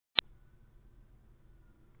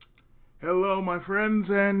Hello, my friends,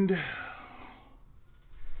 and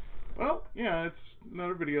well, yeah, it's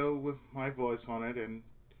another video with my voice on it,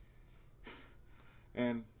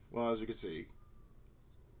 and well, as you can see,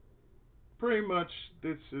 pretty much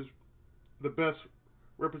this is the best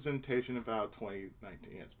representation of how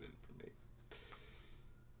 2019 has been for me.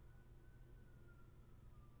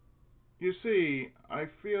 You see, I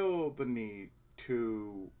feel the need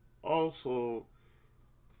to also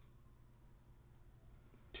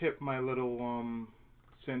tip my little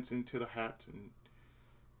cents into the hat and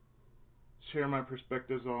share my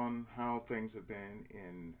perspectives on how things have been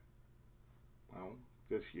in well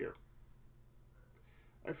this year.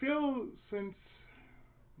 I feel since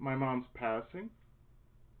my mom's passing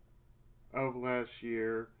of last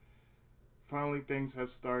year, finally things have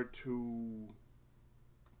started to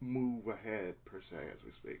move ahead, per se, as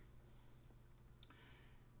we speak.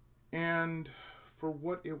 And for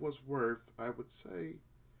what it was worth, I would say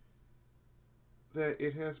that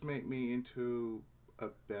it has made me into a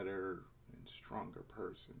better and stronger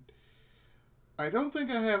person. I don't think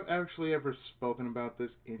I have actually ever spoken about this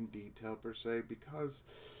in detail, per se, because,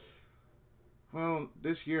 well,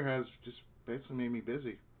 this year has just basically made me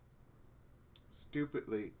busy.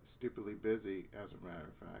 Stupidly busy, as a matter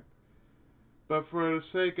of fact. But for the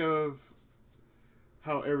sake of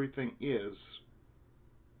how everything is,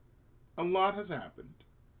 a lot has happened.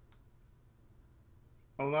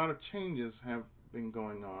 A lot of changes have been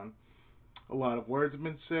going on. A lot of words have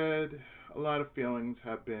been said. A lot of feelings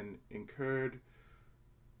have been incurred.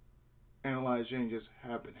 And a lot of changes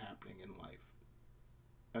have been happening in life,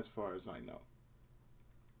 as far as I know.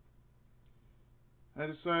 I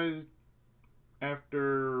decided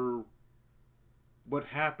after what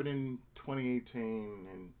happened in 2018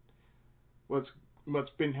 and what's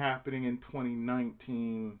what's been happening in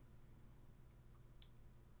 2019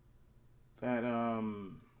 that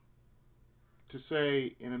to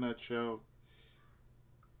say in a nutshell,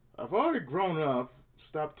 I've already grown up.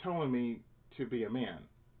 Stop telling me to be a man.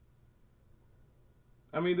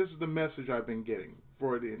 I mean, this is the message I've been getting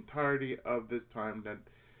for the entirety of this time that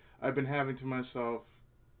I've been having to myself.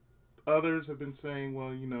 Others have been saying,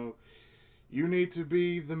 well, you need to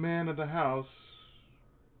be the man of the house.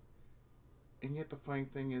 And yet the funny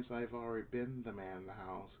thing is, I've already been the man of the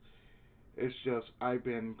house. It's just I've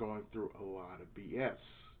been going through a lot of BS.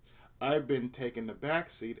 I've been taking the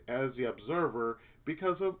backseat as the observer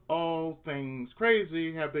because of all things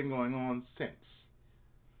crazy have been going on since.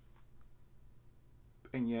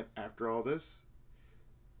 And yet, after all this,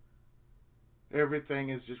 everything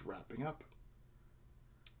is just wrapping up.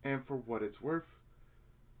 And for what it's worth,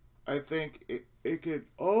 I think it could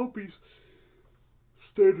all be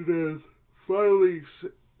stated as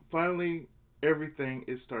finally everything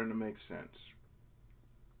is starting to make sense.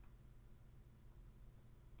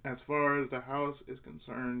 As far as the house is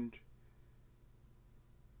concerned,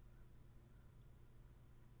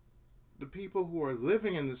 the people who are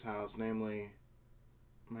living in this house, namely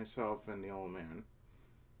myself and the old man,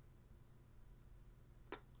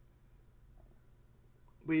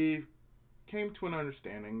 we came to an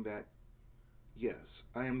understanding that yes,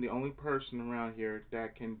 I am the only person around here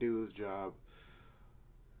that can do the job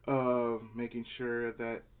of making sure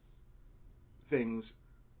that things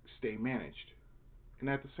stay managed. And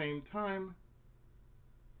at the same time,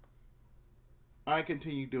 I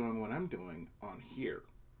continue doing what I'm doing on here,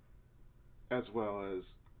 as well as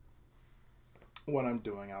what I'm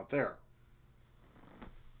doing out there.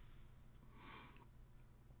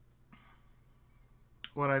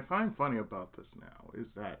 What I find funny about this now is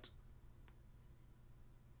that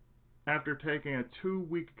after taking a 2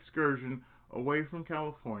 week excursion away from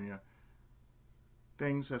California,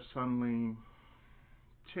 things have suddenly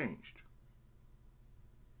changed.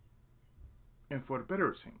 And for the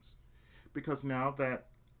better, it seems. Because now that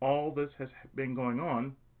all this has been going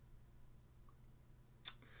on,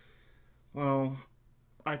 well,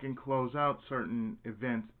 I can close out certain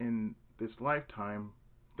events in this lifetime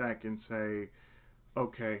that can say,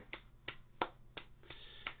 okay,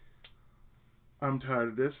 I'm tired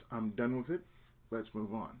of this, I'm done with it, let's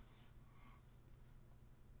move on.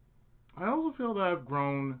 I also feel that I've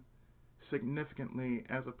grown significantly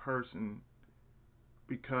as a person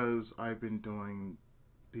because I've been doing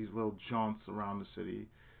these little jaunts around the city,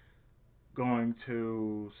 going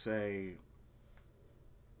to, say,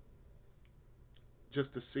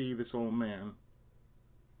 just to see this old man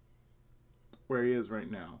where he is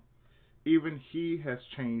right now. Even he has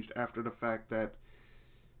changed after the fact that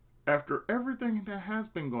after everything that has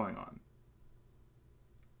been going on,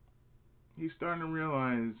 he's starting to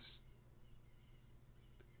realize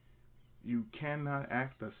You cannot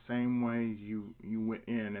act the same way you went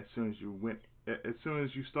in as soon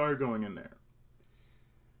as you started going in there.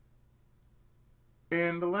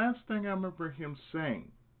 And the last thing I remember him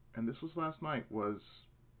saying, and this was last night, was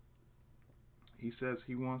he says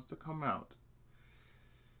he wants to come out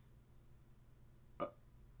a,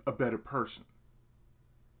 a better person.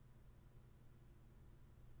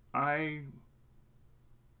 I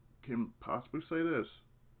can possibly say this.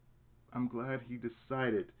 I'm glad he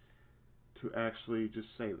decided to actually just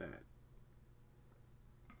say that.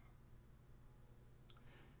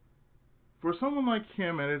 For someone like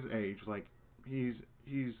him at his age, like he's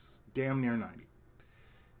damn near 90.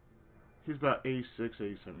 He's about 86,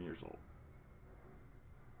 87 years old.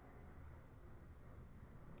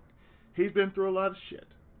 He's been through a lot of shit,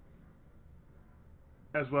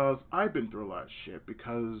 as well as I've been through a lot of shit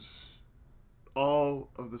because all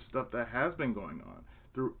of the stuff that has been going on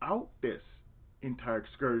throughout this entire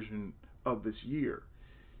excursion of this year.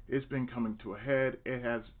 It's been coming to a head. It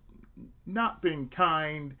has not been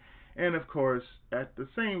kind. And of course, at the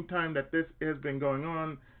same time that this has been going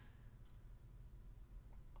on,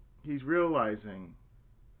 he's realizing,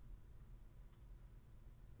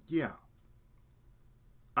 yeah,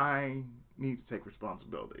 I need to take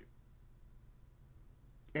responsibility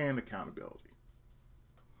and accountability.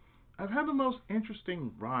 I've had the most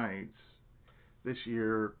interesting rides this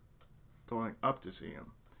year going up to see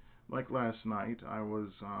him. Like last night,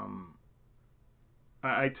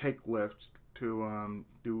 I take Lyft to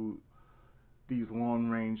do these long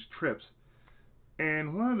range trips,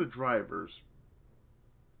 and one of the drivers,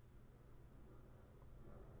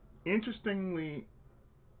 interestingly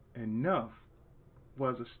enough,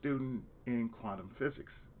 was a student in quantum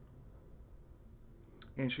physics,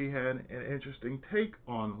 and she had an interesting take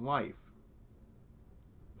on life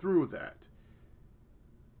through that.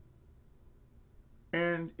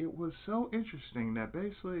 And it was so interesting that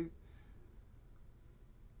basically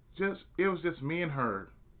just it was just me and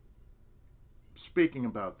her speaking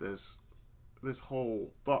about this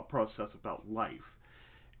whole thought process about life.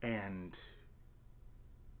 And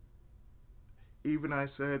even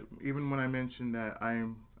when I mentioned that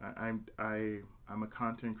I'm a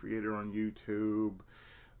content creator on YouTube,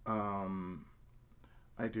 um,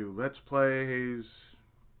 I do let's plays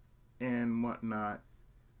and whatnot.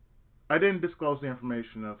 I didn't disclose the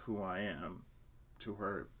information of who I am to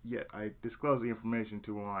her yet. I disclosed the information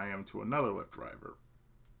to who I am to another Lyft driver.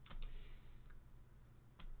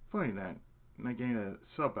 Funny that, and I gained a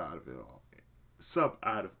sub out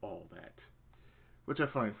of all that, which I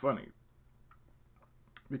find funny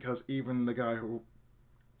because even the guy who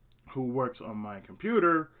works on my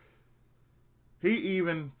computer, he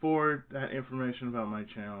even forwarded that information about my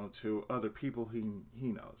channel to other people he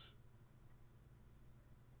knows.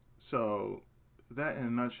 So that in a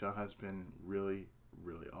nutshell has been really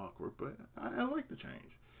really awkward, but I like the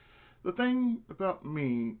change. The thing about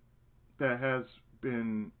me that has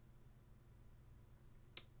been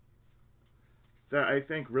that I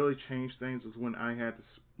think really changed things was when I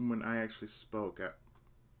actually spoke at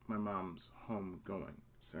my mom's homegoing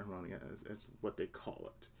ceremony, as what they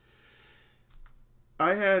call it.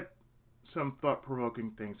 I had some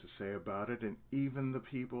thought-provoking things to say about it, and even the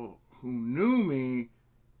people who knew me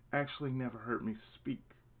actually never heard me speak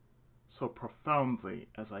so profoundly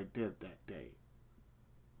as I did that day.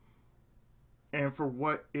 And for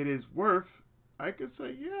what it is worth, I could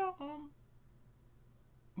say, yeah,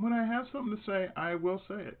 when I have something to say, I will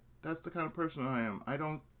say it. That's the kind of person I am. I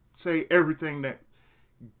don't say everything that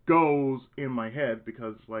goes in my head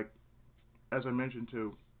because, like, as I mentioned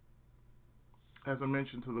to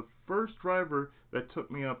the first driver that took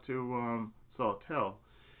me up to Sawtell,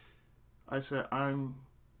 I said I'm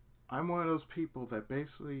one of those people that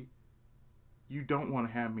basically you don't want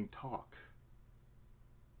to have me talk.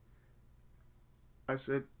 I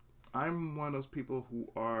said I'm one of those people who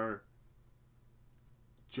are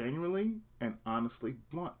genuinely and honestly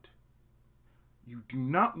blunt. You do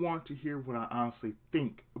not want to hear what I honestly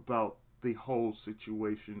think about the whole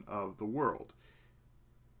situation of the world.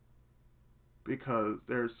 Because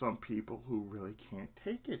there's some people who really can't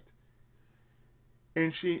take it.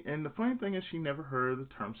 And the funny thing is she never heard of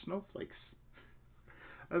the term snowflakes.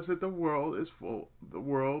 I said the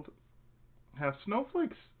world has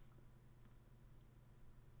snowflakes.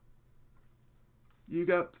 You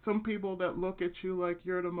got some people that look at you like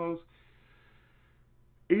you're the most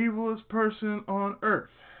evilest person on earth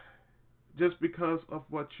just because of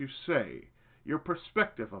what you say, your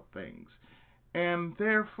perspective of things, and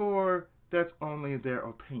therefore that's only their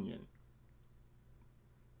opinion.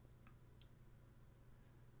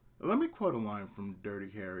 Let me quote a line from Dirty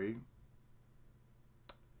Harry.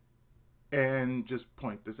 and just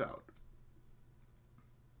point this out.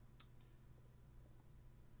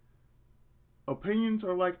 Opinions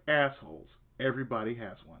are like assholes. Everybody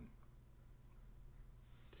has one.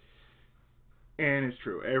 And it's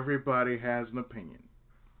true. Everybody has an opinion.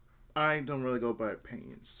 I don't really go by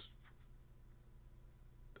opinions.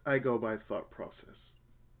 I go by thought process.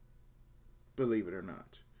 Believe it or not.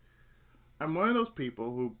 I'm one of those people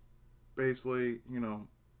who basically,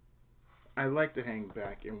 I like to hang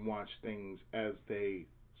back and watch things as they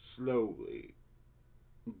slowly,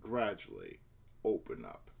 gradually open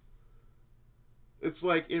up. It's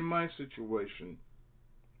like in my situation,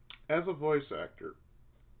 as a voice actor,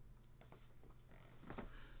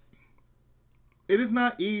 it is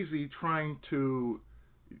not easy trying to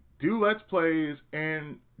do Let's Plays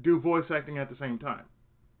and do voice acting at the same time.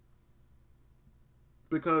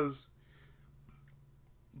 Because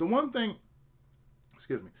the one thing,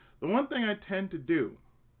 excuse me, the one thing I tend to do,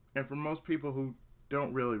 and for most people who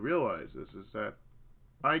don't really realize this, is that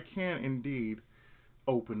I can indeed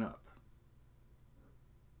open up.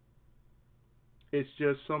 It's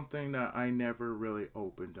just something that I never really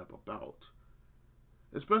opened up about.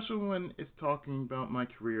 Especially when it's talking about my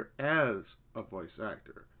career as a voice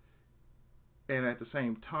actor. And at the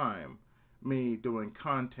same time, me doing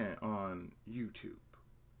content on YouTube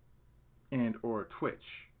and or Twitch.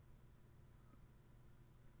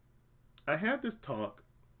 I had this talk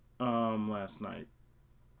last night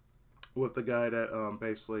with the guy that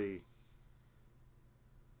basically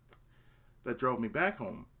that drove me back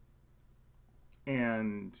home,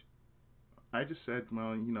 and I just said,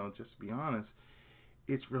 well, just to be honest,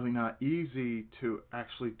 it's really not easy to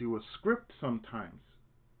actually do a script sometimes.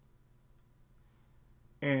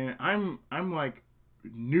 And I'm like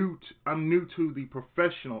I'm new to the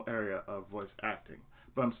professional area of voice acting,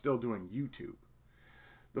 but I'm still doing YouTube.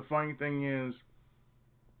 The funny thing is,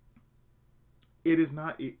 it is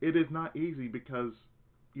not easy because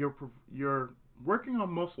you're working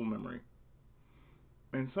on muscle memory,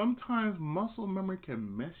 and sometimes muscle memory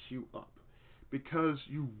can mess you up because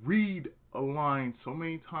you read a line so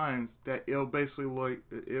many times that it'll basically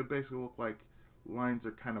look like lines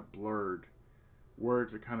are kind of blurred,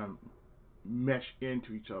 words are kind of mesh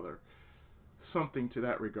into each other, something to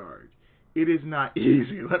that regard. It is not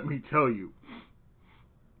easy, let me tell you.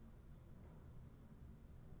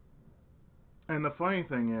 And the funny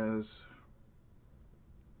thing is,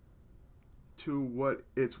 to what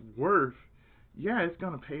it's worth, yeah, it's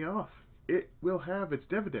going to pay off. It will have its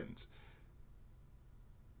dividends.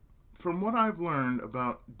 From what I've learned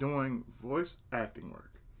about doing voice acting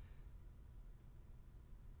work,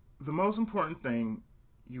 the most important thing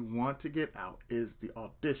you want to get out is the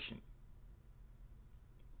audition.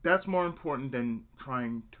 That's more important than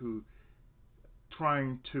trying to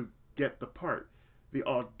get the part. The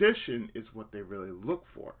audition is what they really look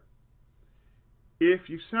for. If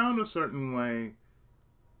you sound a certain way,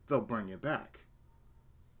 they'll bring you back.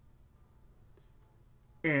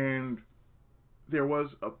 And there was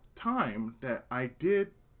a time that I did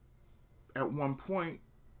at one point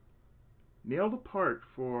nail the part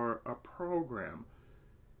for a program.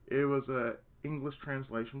 It was a English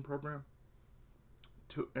translation program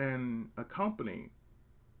to and a company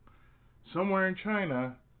somewhere in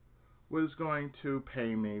China was going to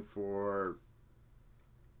pay me for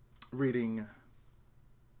reading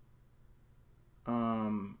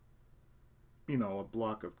a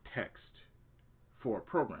block of text for a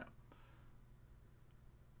program.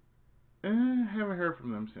 And I haven't heard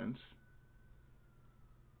from them since.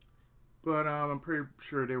 But I'm pretty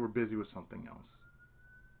sure they were busy with something else.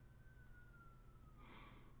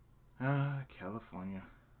 California.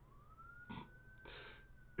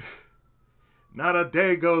 Not a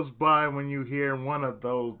day goes by when you hear one of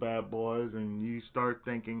those bad boys and you start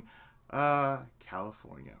thinking,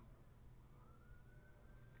 California.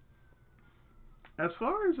 As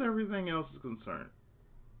far as everything else is concerned,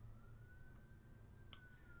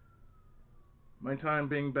 my time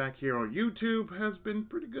being back here on YouTube has been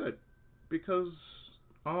pretty good because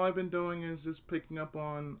all I've been doing is just picking up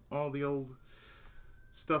on all the old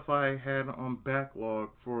stuff I had on backlog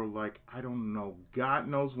for I don't know, God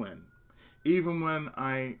knows when. Even when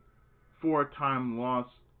I for a time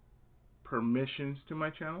lost permissions to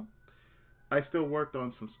my channel, I still worked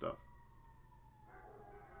on some stuff.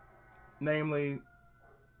 Namely,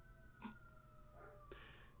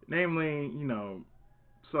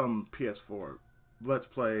 some PS4 Let's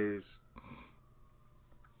Plays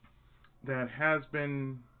that has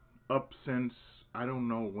been up since I don't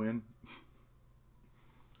know when.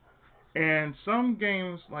 And some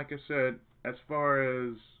games, like I said, as far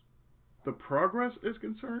as the progress is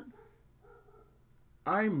concerned,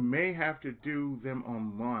 I may have to do them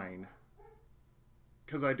online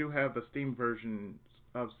because I do have the Steam versions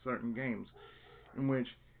of certain games in which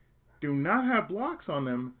do not have blocks on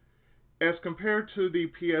them as compared to the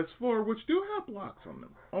PS4, which do have blocks on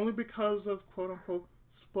them, only because of quote unquote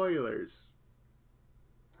spoilers.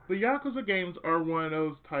 The Yakuza games are one of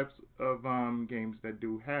those types of games that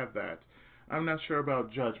do have that. I'm not sure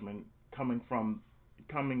about Judgment coming from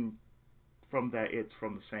that it's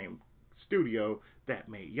from the same studio that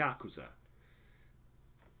made Yakuza.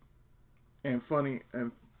 And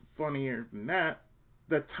funnier than that,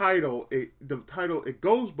 the title it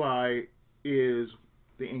goes by is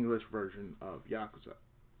the English version of Yakuza,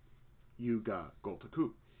 Yuga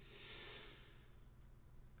Gotoku,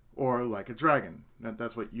 or like a dragon.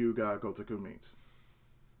 That's what Yuga Gotoku means.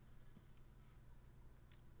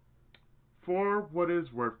 For what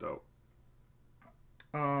is worth, though,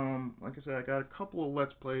 like I said, I got a couple of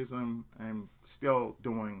let's plays I'm still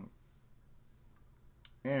doing,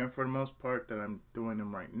 and for the most part that I'm doing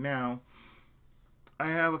them right now, I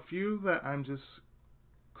have a few that I'm just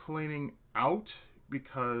cleaning out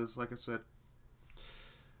because, like I said,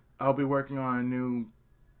 I'll be working on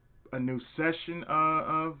a new session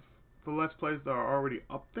of the let's plays that are already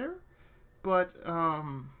up there. But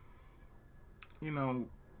you know,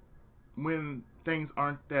 when things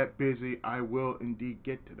aren't that busy, I will indeed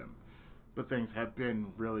get to them. But things have been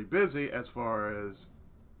really busy as far as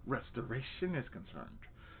restoration is concerned.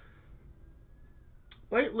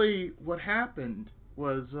 Lately, what happened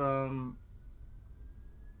was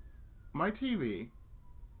my TV,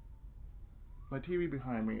 my TV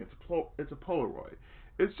behind me, it's a Polaroid.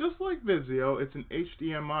 It's just like Vizio. It's an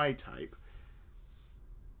HDMI type.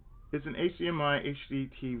 It's an HDMI HD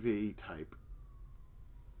TV type.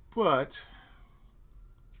 But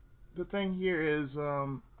the thing here is,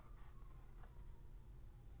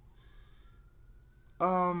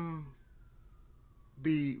 um,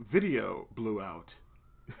 the video blew out,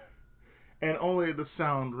 and only the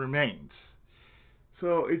sound remains.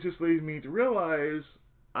 So it just leads me to realize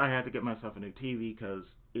I had to get myself a new TV because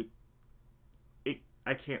it it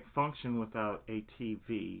I can't function without a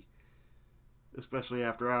TV, especially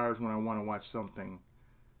after hours when I want to watch something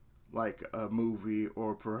like a movie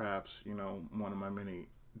or perhaps one of my many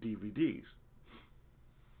DVDs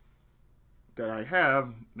that I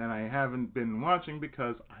haven't been watching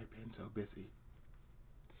because I've been so busy.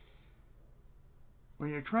 When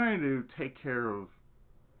you're trying to take care of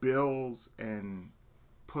bills and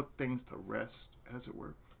put things to rest, as it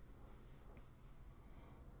were,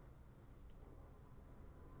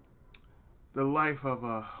 the life of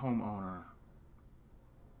a homeowner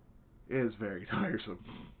is very tiresome.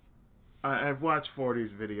 I've watched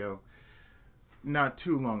 40's video not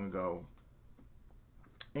too long ago,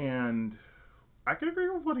 and I can agree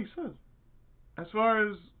with what he says. As far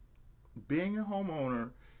as being a homeowner,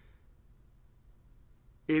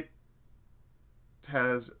 it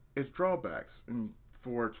has its drawbacks, and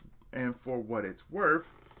for what it's worth,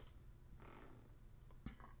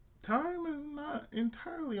 time is not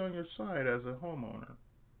entirely on your side as a homeowner.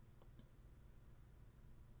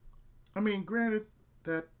 I mean, granted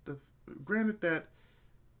that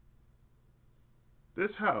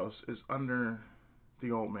this house is under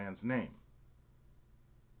the old man's name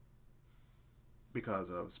because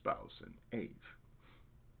of spouse and age.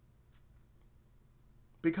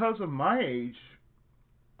 Because of my age,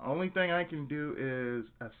 only thing I can do is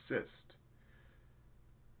assist.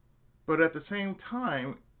 But at the same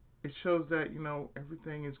time, it shows that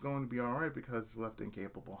everything is going to be all right because it's left in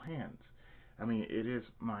capable hands. I mean, it is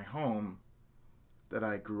my home that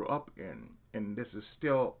I grew up in, and this is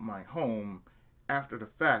still my home after the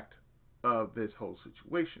fact of this whole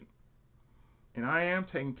situation. And I am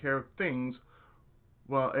taking care of things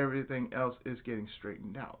while everything else is getting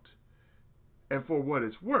straightened out. And for what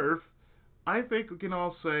it's worth, I think we can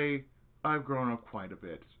all say I've grown up quite a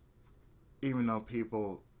bit, even though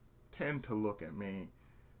people tend to look at me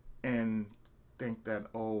and think that,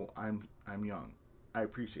 oh, I'm young. I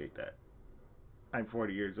appreciate that. I'm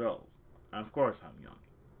 40 years old. Of course I'm young.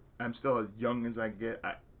 I'm still as young as I get.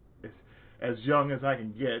 As young as I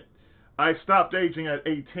can get. I stopped aging at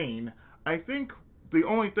 18. I think the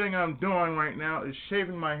only thing I'm doing right now is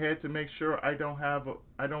shaving my head to make sure I don't have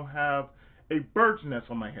a bird's nest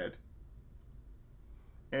on my head.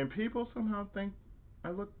 And people somehow think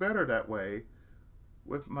I look better that way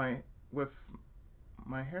with my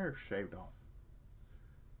hair shaved off,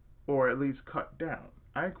 or at least cut down.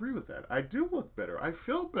 I agree with that. I do look better. I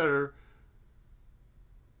feel better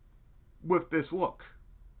with this look.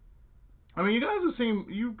 I mean, you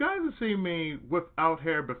guys have seen me without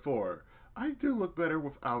hair before. I do look better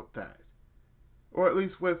without that. or at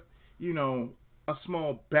least with, you know, a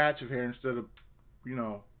small batch of hair instead of, you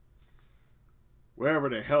know, wherever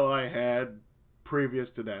the hell I had previous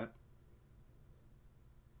to that.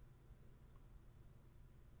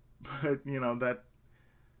 But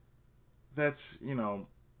that's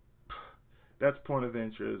that's point of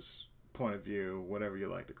interest, point of view, whatever you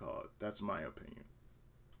like to call it. That's my opinion.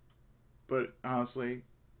 But honestly,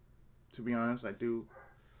 to be honest, I do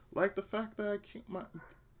like the fact that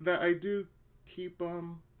I do keep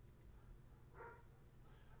a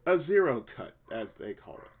zero cut, as they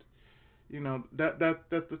call it.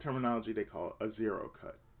 That's the terminology they call it, a zero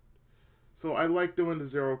cut. So I like doing the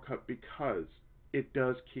zero cut because it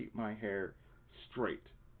does keep my hair straight.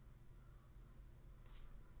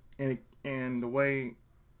 And the way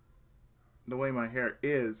my hair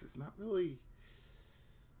is, it's not really,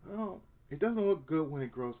 well, it doesn't look good when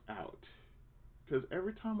it grows out. Because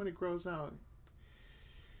every time when it grows out,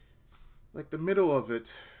 like the middle of it,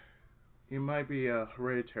 it might be a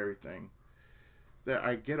hereditary thing that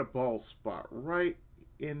I get a bald spot right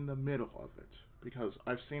in the middle of it because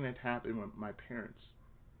I've seen it happen with my parents.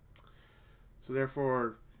 So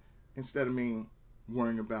therefore, instead of me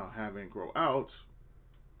worrying about having it grow out,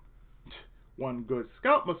 one good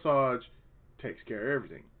scalp massage takes care of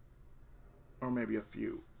everything, or maybe a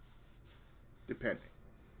few, depending.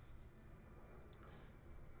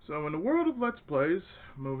 So in the world of Let's Plays,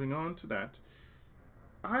 moving on to that,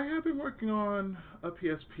 I have been working on a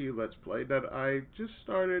PSP Let's Play that I just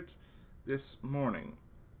started this morning,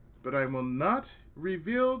 but I will not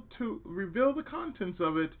reveal the contents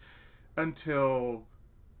of it until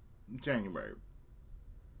January.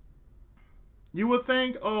 You would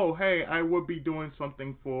think, oh, hey, I would be doing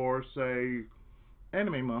something for, say,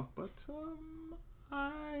 Anime Month, but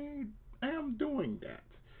I am doing that.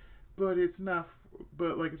 But it's not.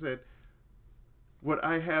 But like I said, what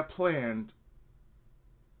I have planned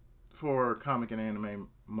for Comic and Anime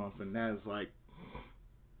Month, and that is like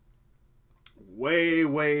way,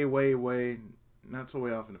 way, way, way, not so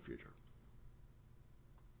way off in the future.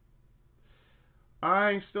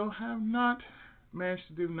 I still have not managed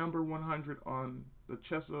to do number 100 on the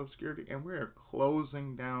Chest of Obscurity, and we're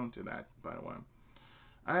closing down to that, by the way.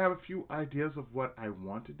 I have a few ideas of what I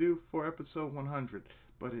want to do for episode 100,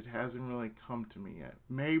 but it hasn't really come to me yet.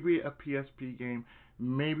 Maybe a PSP game,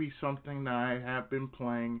 maybe something that I have been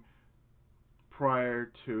playing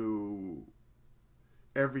prior to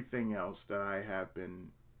everything else that I have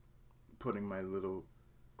been putting my little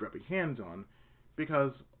grubby hands on,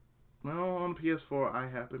 because, well, on PS4 I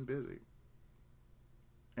have been busy.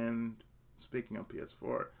 And speaking of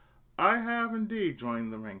PS4, I have indeed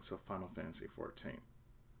joined the ranks of Final Fantasy XIV.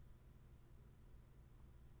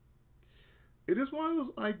 It is one of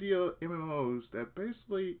those ideal MMOs that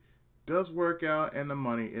basically does work out and the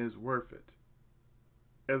money is worth it.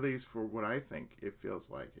 At least for what I think it feels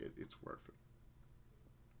like it's worth it.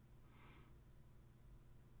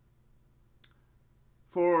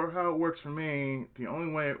 For how it works for me, the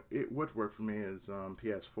only way it would work for me is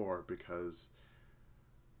PS4 because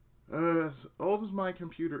as old as my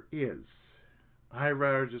computer is, I'd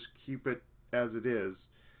rather just keep it as it is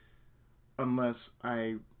unless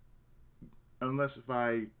I unless if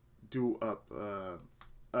I do up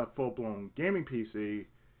a full blown gaming PC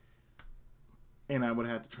and I would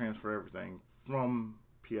have to transfer everything from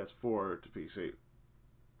PS4 to PC.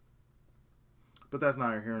 But that's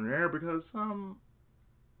neither here nor there because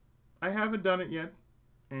I haven't done it yet,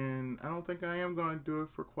 and I don't think I am going to do it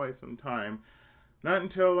for quite some time. Not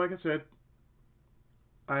until, like I said,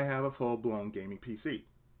 I have a full blown gaming PC.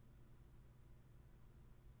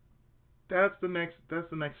 That's the next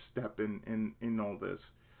step in all this.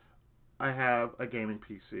 I have a gaming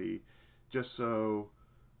PC just so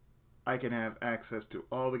I can have access to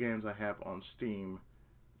all the games I have on Steam.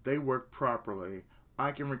 They work properly.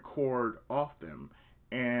 I can record off them,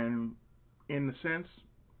 and in the sense,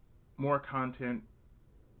 more content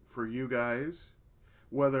for you guys,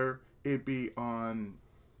 whether it be on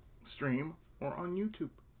stream or on YouTube.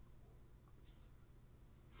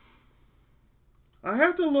 I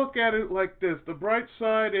have to look at it like this. The bright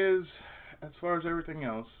side is, as far as everything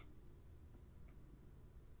else,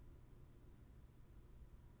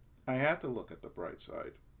 I have to look at the bright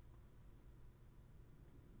side.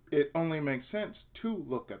 It only makes sense to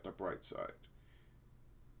look at the bright side.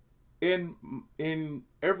 In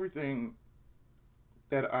everything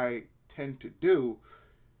that I tend to do,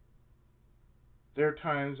 there are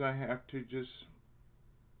times I have to just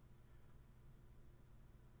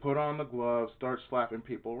put on the gloves, start slapping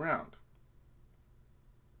people around,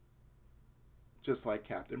 just like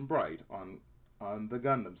Captain Bright on the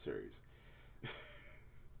Gundam series.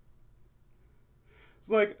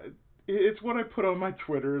 Like, it's what I put on my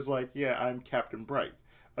Twitter is like, yeah, I'm Captain Bright.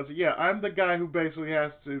 I said, yeah, I'm the guy who basically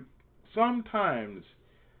has to sometimes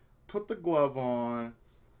put the glove on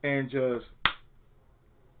and just.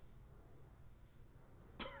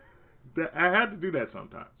 I had to do that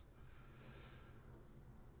sometimes.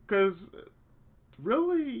 Because,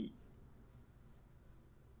 really,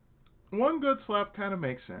 one good slap kind of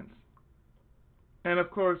makes sense. And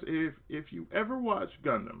of course, if you ever watch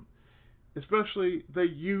Gundam, especially the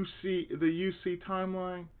UC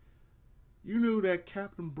timeline, you knew that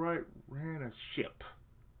Captain Bright ran a ship,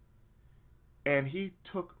 and he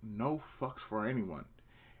took no fucks for anyone.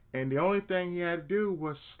 And the only thing he had to do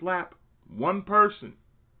was slap one person,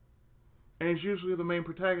 and it's usually the main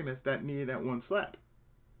protagonist that needed that one slap,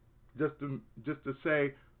 just to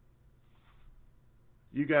say,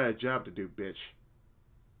 you got a job to do, bitch.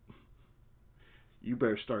 You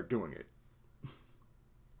better start doing it.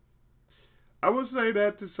 I would say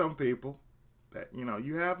that to some people, that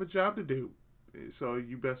you have a job to do, so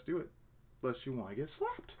you best do it, unless you want to get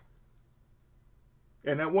slapped.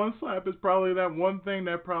 And that one slap is probably that one thing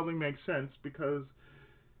that probably makes sense, because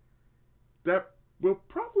that will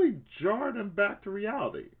probably jar them back to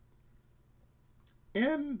reality.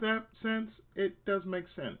 In that sense, it does make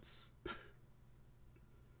sense.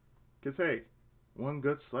 Because, hey, one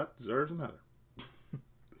good slap deserves another.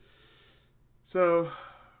 So,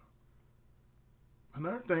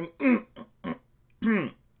 another thing,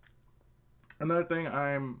 another thing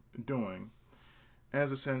I'm doing, as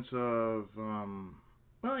a sense of,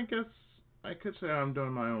 well, I guess I could say I'm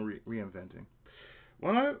doing my own reinventing.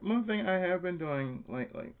 One thing I have been doing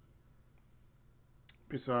lately,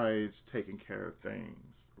 besides taking care of things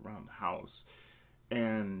around the house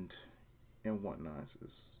and whatnot,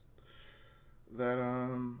 is that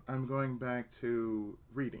I'm going back to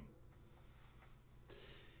reading.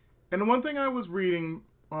 And the one thing I was reading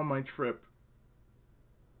on my trip,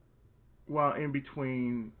 while in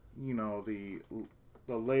between, the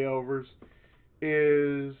layovers,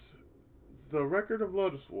 is The Record of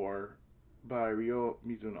Lotus War by Ryo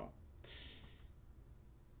Mizuno.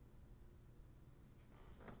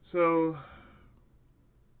 So,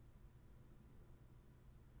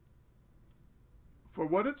 for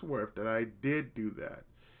what it's worth that I did do that,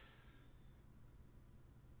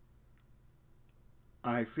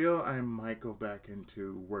 I feel I might go back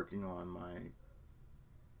into working on my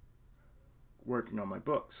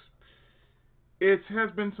books. It has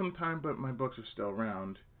been some time, but my books are still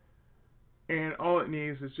around, and all it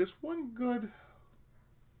needs is just one good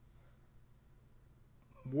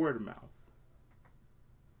word of mouth.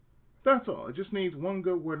 That's all. It just needs one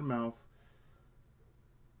good word of mouth,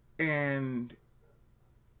 and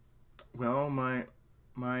well, my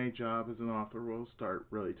job as an author will start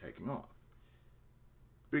really taking off.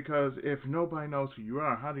 Because if nobody knows who you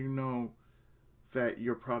are, how do you know that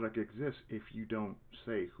your product exists if you don't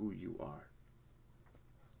say who you are?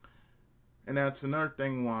 And that's another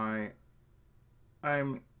thing why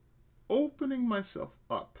I'm opening myself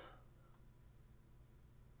up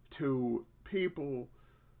to people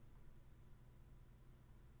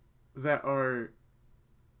that are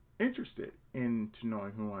interested into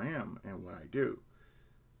knowing who I am and what I do.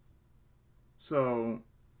 So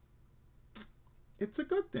it's a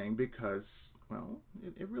good thing because, well,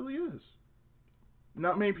 it really is.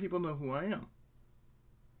 Not many people know who I am.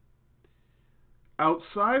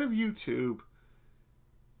 Outside of YouTube,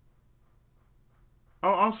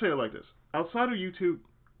 I'll say it like this. Outside of YouTube,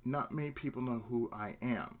 not many people know who I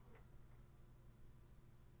am.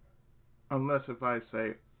 Unless if I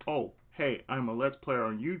say, oh, hey, I'm a Let's Player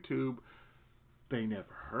on YouTube, they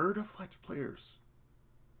never heard of Let's Players.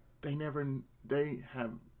 They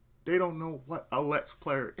don't know what a Let's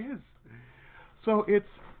Player is. So it's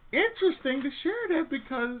interesting to share that,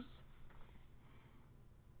 because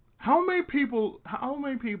how many people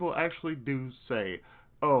actually do say,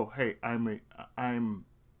 oh, hey, I'm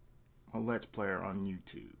a Let's Player on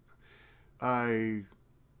YouTube. I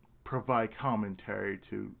provide commentary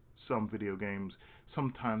to some video games.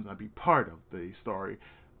 Sometimes I be part of the story.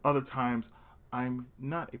 Other times I'm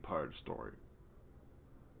not a part of the story.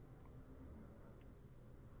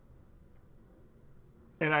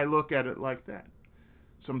 And I look at it like that.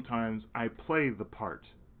 Sometimes I play the part.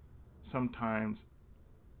 Sometimes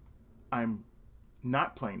I'm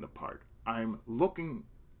not playing the part. I'm looking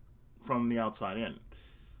from the outside in.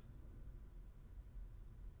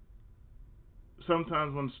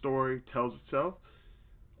 Sometimes when the story tells itself,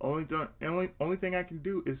 only thing I can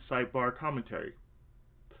do is sidebar commentary.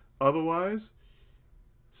 Otherwise,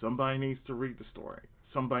 somebody needs to read the story.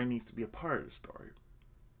 Somebody needs to be a part of the story.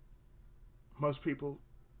 Most people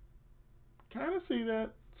kind of see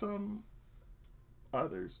that some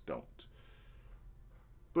others don't.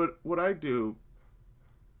 But what I do,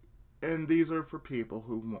 and these are for people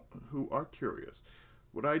who are curious.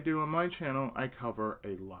 What I do on my channel, I cover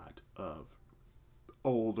a lot of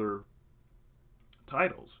older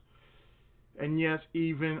titles. And yes,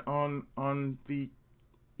 even on the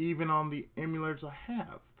emulators I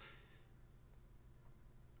have,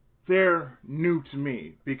 they're new to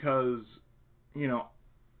me because, you know,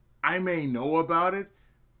 I may know about it,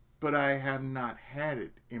 but I have not had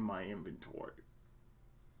it in my inventory.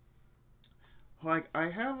 Like, I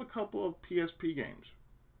have a couple of PSP games.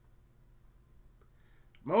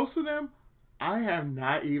 Most of them I have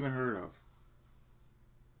not even heard of.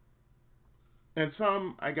 And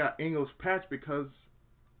some I got English patch because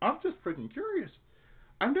I'm just freaking curious.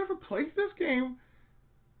 I've never played this game,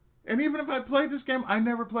 and even if I played this game, I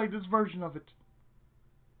never played this version of it.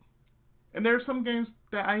 And there are some games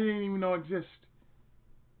that I didn't even know exist.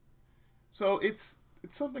 So it's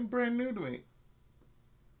something brand new to me.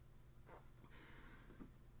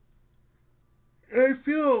 And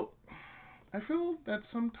I feel that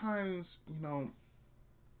sometimes,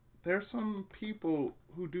 there's some people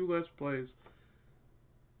who do let's plays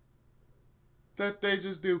that they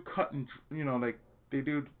just do cut and like they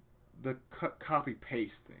do the cut copy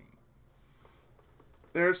paste thing.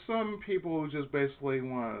 There's some people who just basically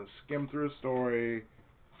want to skim through a story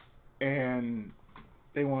and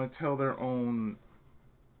they want to tell their own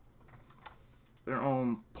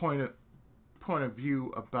point of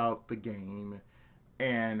view about the game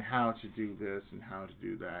and how to do this and how to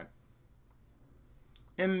do that.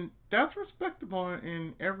 And that's respectable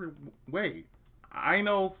in every way. I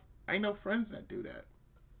know I know friends that do that.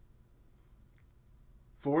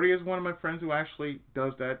 40 is one of my friends who actually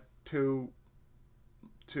does that to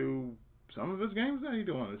some of his games that he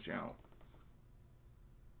do on his channel.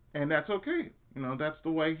 And that's okay. That's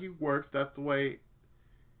the way he works, that's the way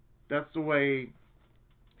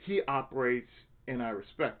he operates, and I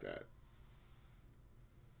respect that.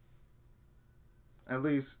 At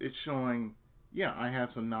least it's showing, yeah, I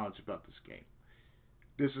have some knowledge about this game.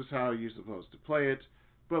 This is how you're supposed to play it,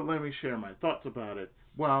 but let me share my thoughts about it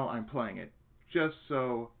while I'm playing it, just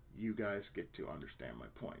so you guys get to understand my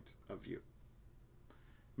point of view.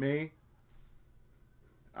 Me,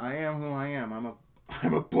 I am who I am. I'm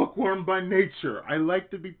a bookworm by nature. I like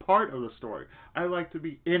to be part of the story. I like to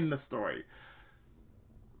be in the story.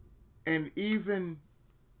 And even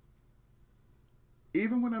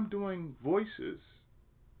when I'm doing voices,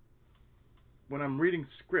 when I'm reading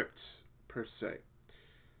scripts per se,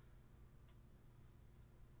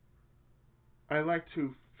 I like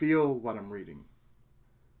to feel what I'm reading.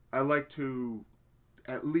 I like to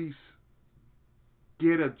at least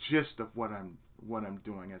get a gist of what I'm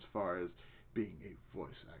doing as far as being a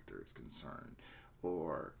voice actor is concerned,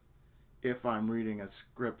 or if I'm reading a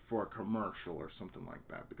script for a commercial or something like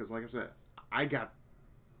that. Because, like I said, I got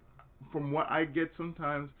from what I get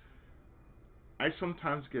sometimes, I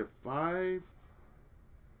sometimes get 5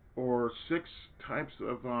 or 6 types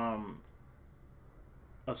of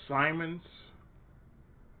assignments,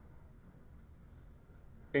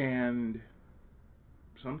 and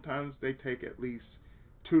sometimes they take at least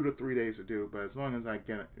 2 to 3 days to do. But as long as I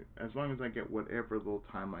get whatever little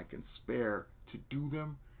time I can spare to do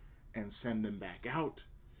them and send them back out,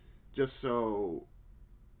 just so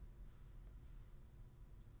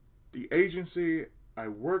the agency I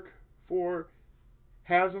work for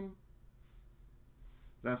has them.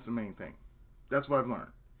 That's the main thing. That's what I've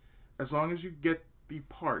learned. As long as you get the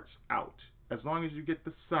parts out, as long as you get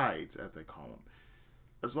the sides, as they call them,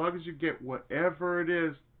 as long as you get whatever it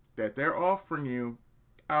is that they're offering you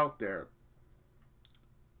out there,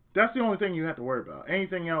 that's the only thing you have to worry about.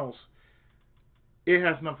 Anything else, it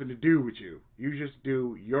has nothing to do with you. You just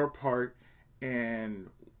do your part, and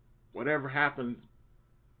whatever happens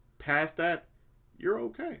past that, you're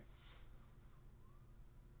okay.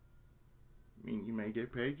 I mean, you may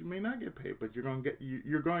get paid, you may not get paid, but you're going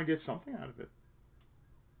to get something out of it.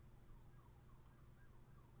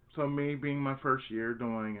 So me being my first year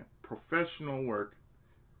doing professional work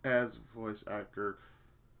as a voice actor,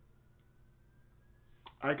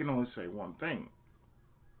 I can only say one thing.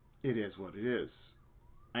 It is what it is.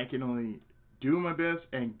 I can only do my best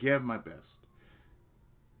and give my best.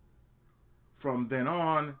 From then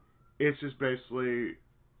on, it's just basically,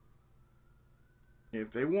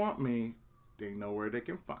 if they want me, they know where they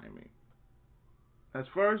can find me. As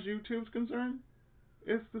far as YouTube's concerned,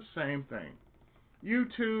 it's the same thing.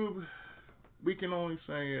 YouTube, we can only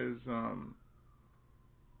say is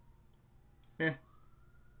eh.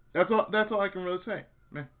 That's all I can really say.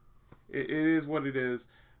 Eh. It is what it is.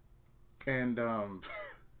 And it's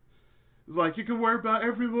like you can worry about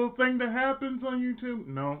every little thing that happens on YouTube.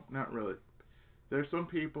 No, not really. There's some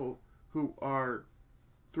people who are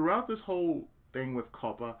throughout this whole thing with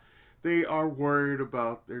COPPA, they are worried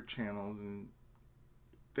about their channels, and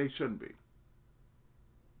they shouldn't be.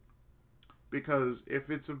 Because if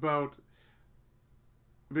it's about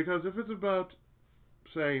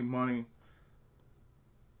say money,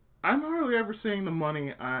 I'm hardly ever seeing the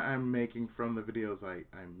money I'm making from the videos I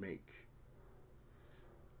make.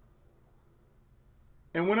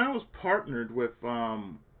 And when I was partnered with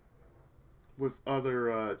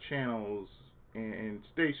other channels and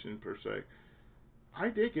stations per se, I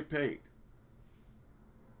did get paid.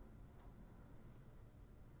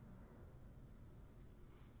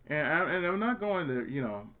 And I'm not going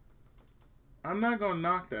to, I'm not going to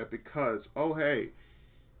knock that because, oh, hey,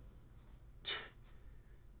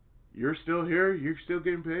 you're still here, you're still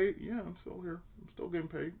getting paid. Yeah, I'm still here, I'm still getting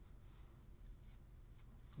paid.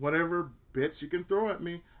 Whatever bits you can throw at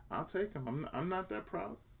me, I'll take them. I'm not that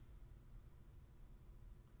proud.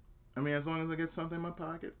 I mean, as long as I get something in my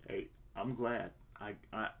pocket, hey, I'm glad.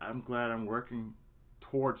 I'm glad I'm working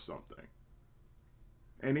towards something.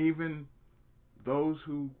 And even those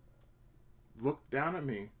who look down at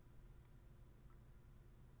me,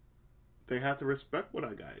 they have to respect what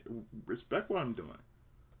I got, respect what I'm doing.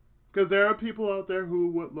 Because there are people out there who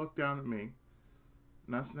would look down at me,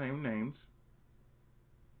 not to name names,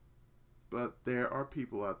 but there are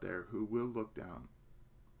people out there who will look down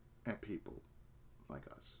at people like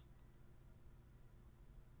us.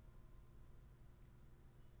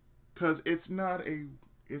 Because it's not a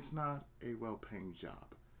well-paying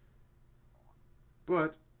job,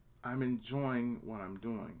 but I'm enjoying what I'm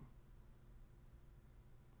doing.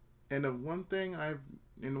 And the one thing I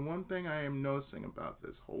am noticing about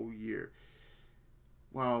this whole year,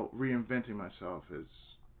 while reinventing myself, is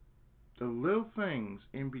the little things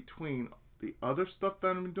in between the other stuff that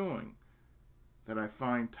I'm doing that I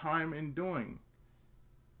find time in doing.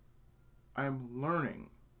 I'm learning,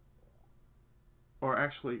 or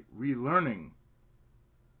actually relearning,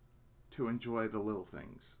 to enjoy the little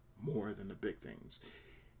things more than the big things.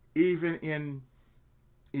 Even in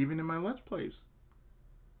my Let's Plays,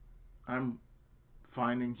 I'm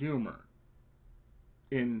finding humor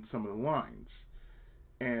in some of the lines.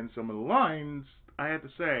 And some of the lines, I have to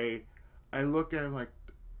say, I look at it like,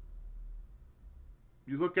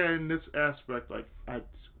 you look at it in this aspect, like, what?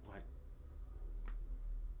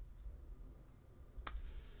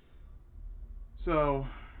 So,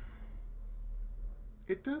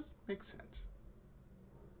 it does make sense.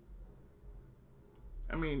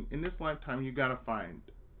 I mean, in this lifetime, you gotta find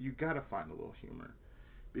a little humor.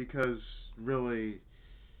 Because, really,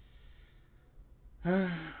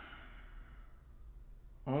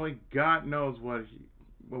 only God knows what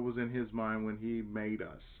was in his mind when he made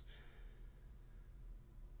us.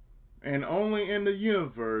 And only in the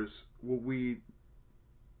universe will we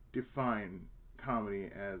define comedy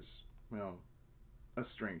as, well, a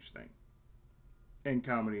strange thing. And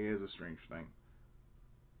comedy is a strange thing.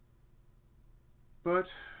 But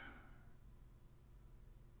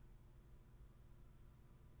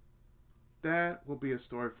that will be a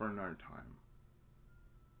story for another time.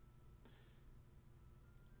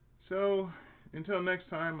 So, until next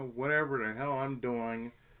time, whatever the hell I'm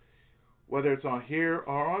doing, whether it's on here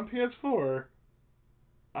or on PS4,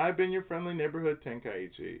 I've been your friendly neighborhood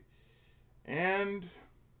Tenkaichi. And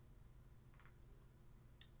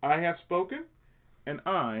I have spoken, and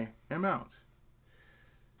I am out.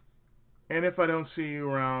 And if I don't see you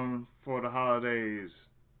around for the holidays,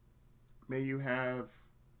 may you have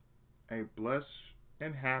a blessed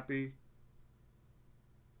and happy,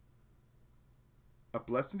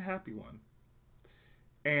 one.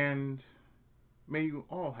 And may you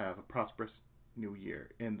all have a prosperous new year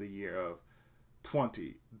in the year of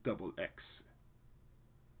 20XX.